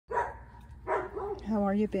How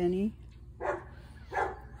are you, Benny?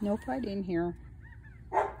 No fighting here.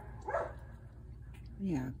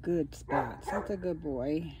 Yeah, good spots. That's a good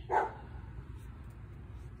boy.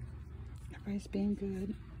 Everybody's being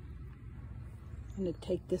good. I'm gonna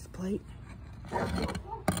take this plate.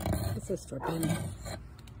 This is for Benny.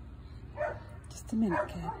 Just a minute,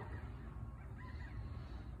 kid.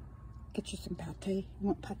 Get you some pate. You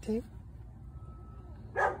want pate?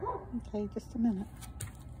 Okay, just a minute.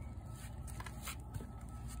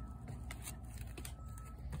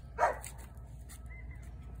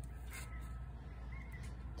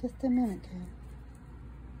 Just a minute, kid.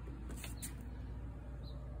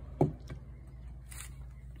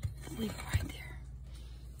 Leave it right there.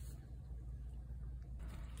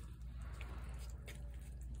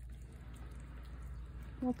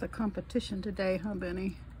 What's a competition today, huh,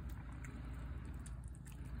 Benny?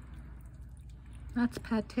 That's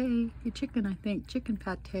pate. Your chicken, I think. Chicken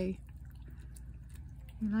pate.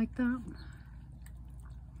 You like that?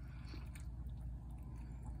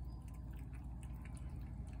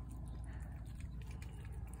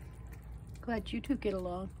 Glad you two get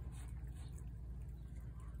along.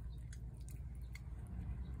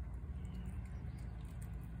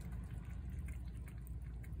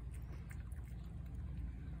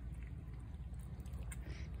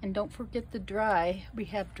 And don't forget the dry. We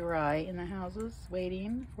have dry in the houses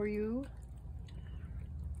waiting for you.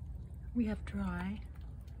 We have dry.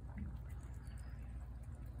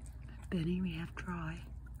 Benny, we have dry.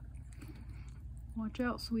 Watch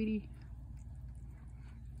out, sweetie.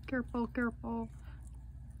 Careful, careful.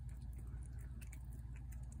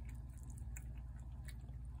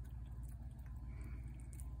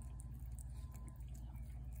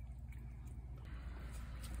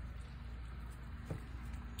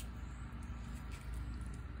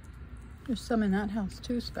 There's some in that house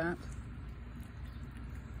too, Scott.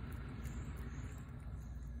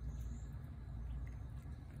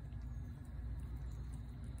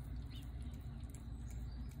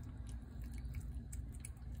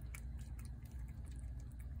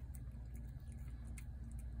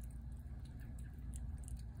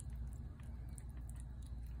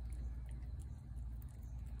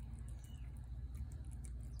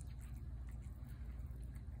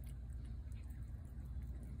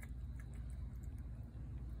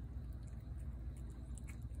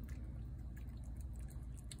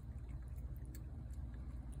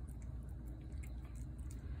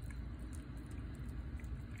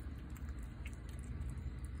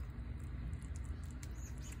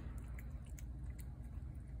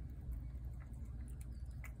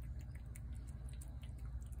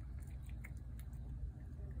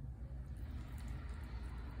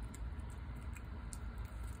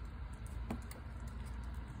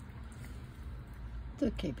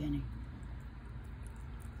 It's okay, Benny.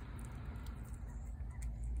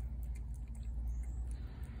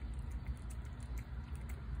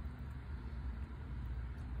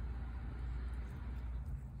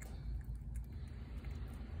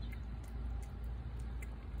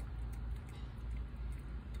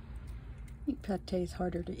 I think pate's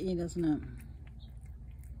harder to eat, isn't it?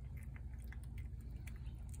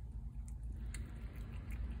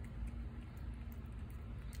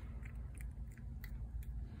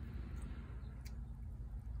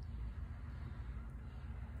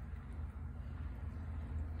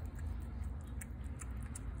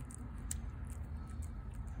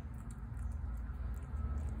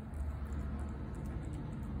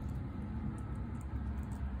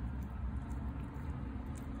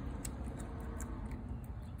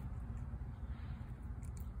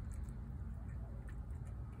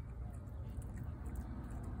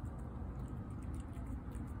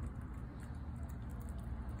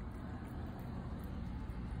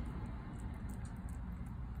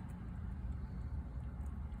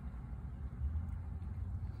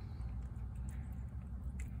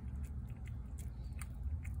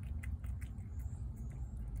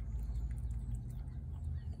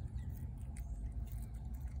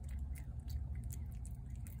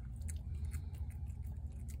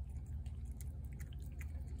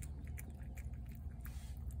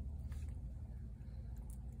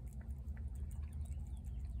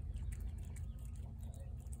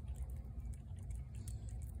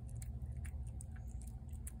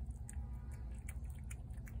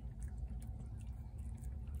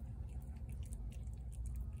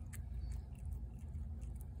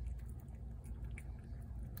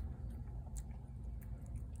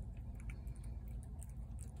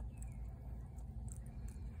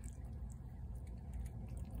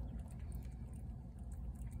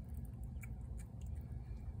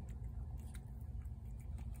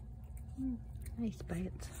 Nice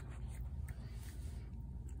bites.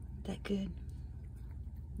 That good?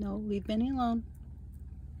 No, leave Benny alone.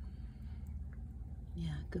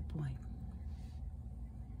 Yeah, good boy.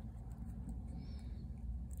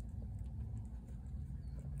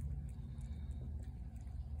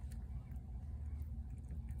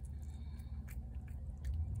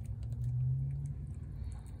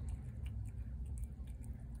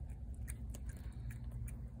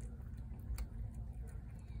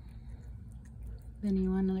 Benny,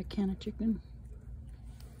 you want another can of chicken?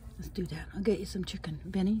 Let's do that. I'll get you some chicken.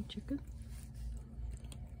 Benny, chicken?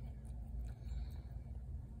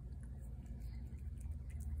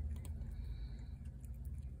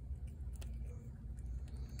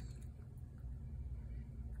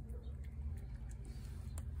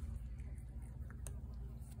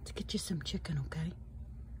 Let's get you some chicken, okay?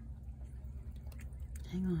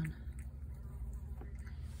 Hang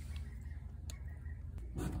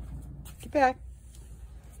on. Get back.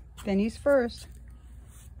 Benny's first.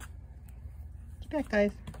 Get back,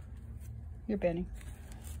 guys. Here, Benny.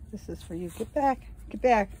 This is for you. Get back. Get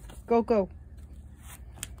back. Go, go.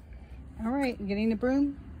 All right, getting the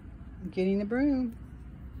broom. Getting the broom.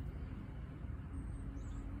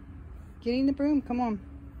 Getting the broom. Come on.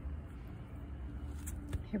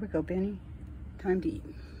 Here we go, Benny. Time to eat.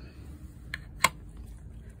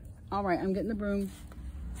 All right, I'm getting the broom.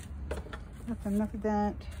 That's enough of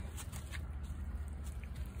that.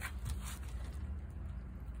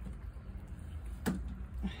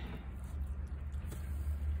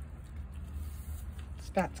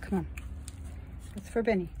 Spats, come on. It's for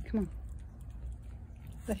Benny. Come on.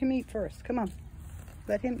 Let him eat first. Come on.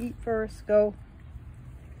 Let him eat first. Go.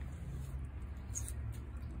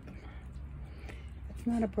 It's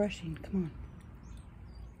not a brushing. Come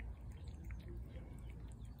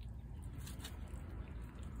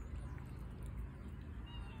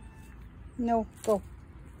on. No. Go.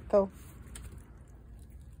 Go.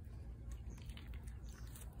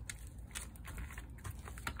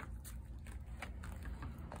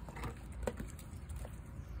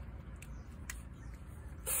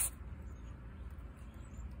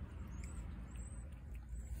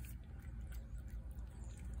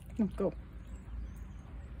 Go.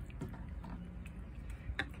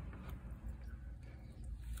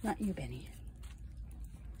 Not you, Benny.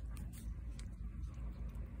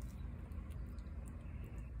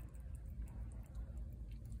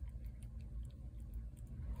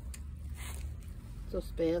 So,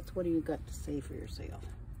 Spats, what do you got to say for yourself?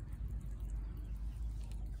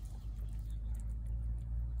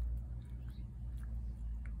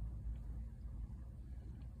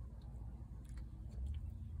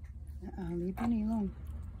 Leave Benny alone.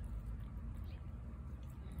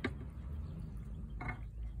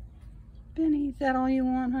 Benny, is that all you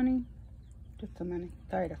want, honey? Just a minute.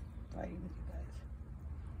 Tired of fighting with you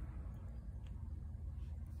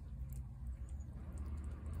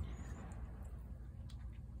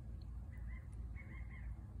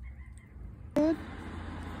guys. Good.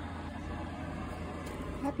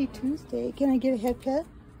 Happy Tuesday. Can I get a head pet?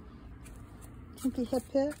 Can I get a head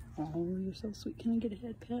pet? Oh, you're so sweet. Can I get a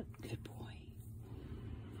head pet? Good boy.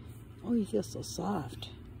 Oh, you feel so soft.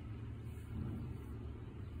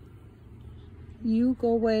 You go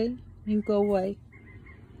away. You go away.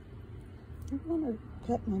 I want to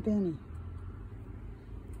pet my Benny.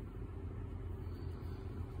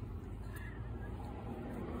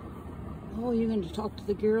 Oh, you're going to talk to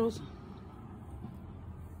the girls?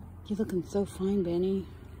 You're looking so fine, Benny.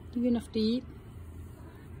 Do you get enough to eat?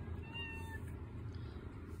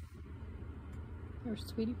 There's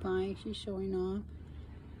Sweetie Pie. She's showing off.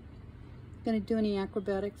 Gonna do any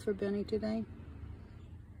acrobatics for Benny today?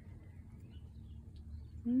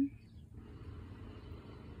 Hmm?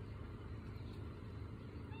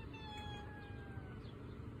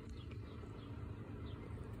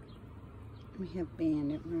 We have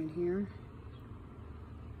Bandit right here.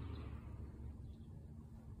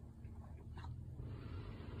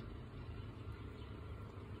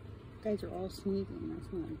 You guys are all sneezing.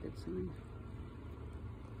 That's not a good sign.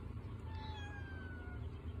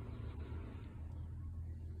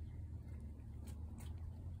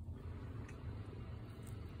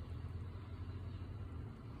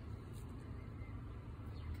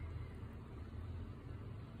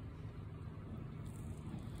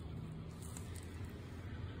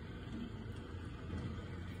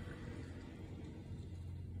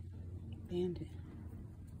 Bandit.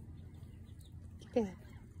 Get back.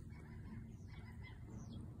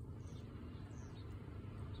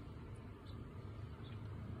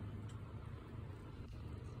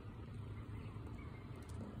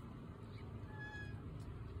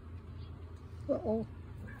 Uh-oh.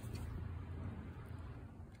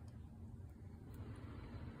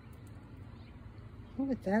 What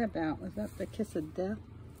was that about? Was that the kiss of death?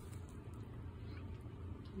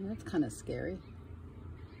 Yeah, that's kind of scary.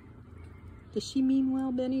 Does she mean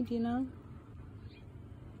well, Benny? Do you know?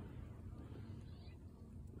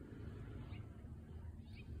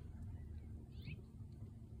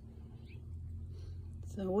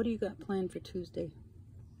 So what do you got planned for Tuesday?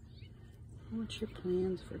 What's your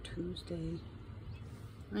plans for Tuesday?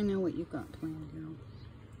 I know what you got planned, girl.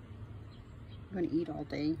 I'm gonna eat all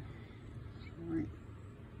day. All right.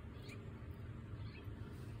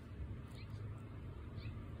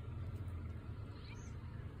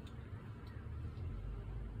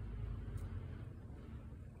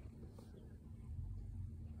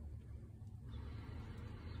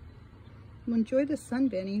 Well, enjoy the sun,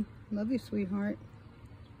 Benny. Love you, sweetheart.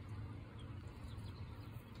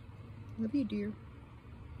 Love you, dear.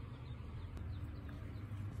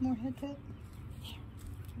 More head pet?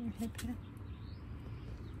 More head pet?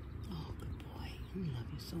 Oh, good boy. I love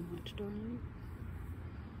you so much, darling.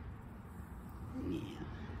 Yeah.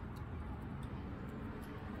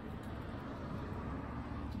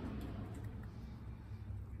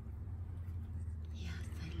 Yes,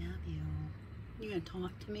 I love you. You gonna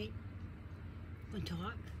talk to me? Wanna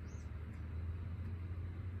talk?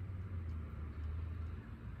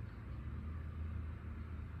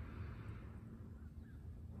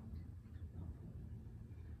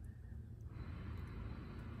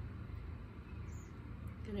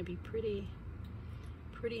 Gonna be pretty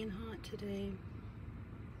and hot today.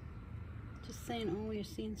 Just saying. Oh, you're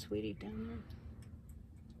seeing Sweetie down there.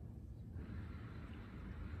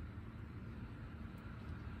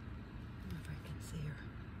 I wonder if I can see her.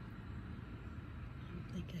 I don't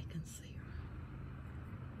think I can see her.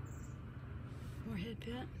 More head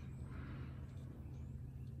pet.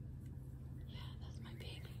 Yeah, that's my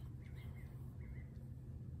baby.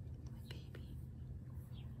 My baby.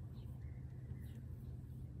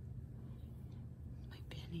 My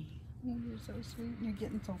Benny. Oh, you're so sweet. You're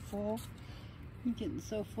getting so full. You're getting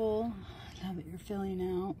so full. I love it. You're filling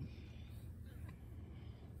out.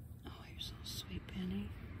 Oh, you're so sweet, Benny.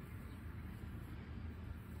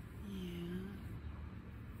 Yeah.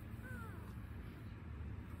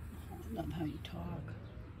 Oh, I love how you talk.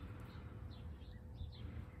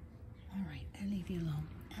 All right, I leave you alone.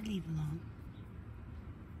 I leave alone.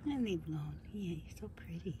 I leave alone. Yeah, you're so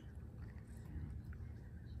pretty.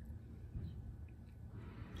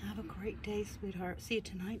 Have a great day, sweetheart. See you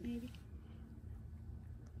tonight, maybe.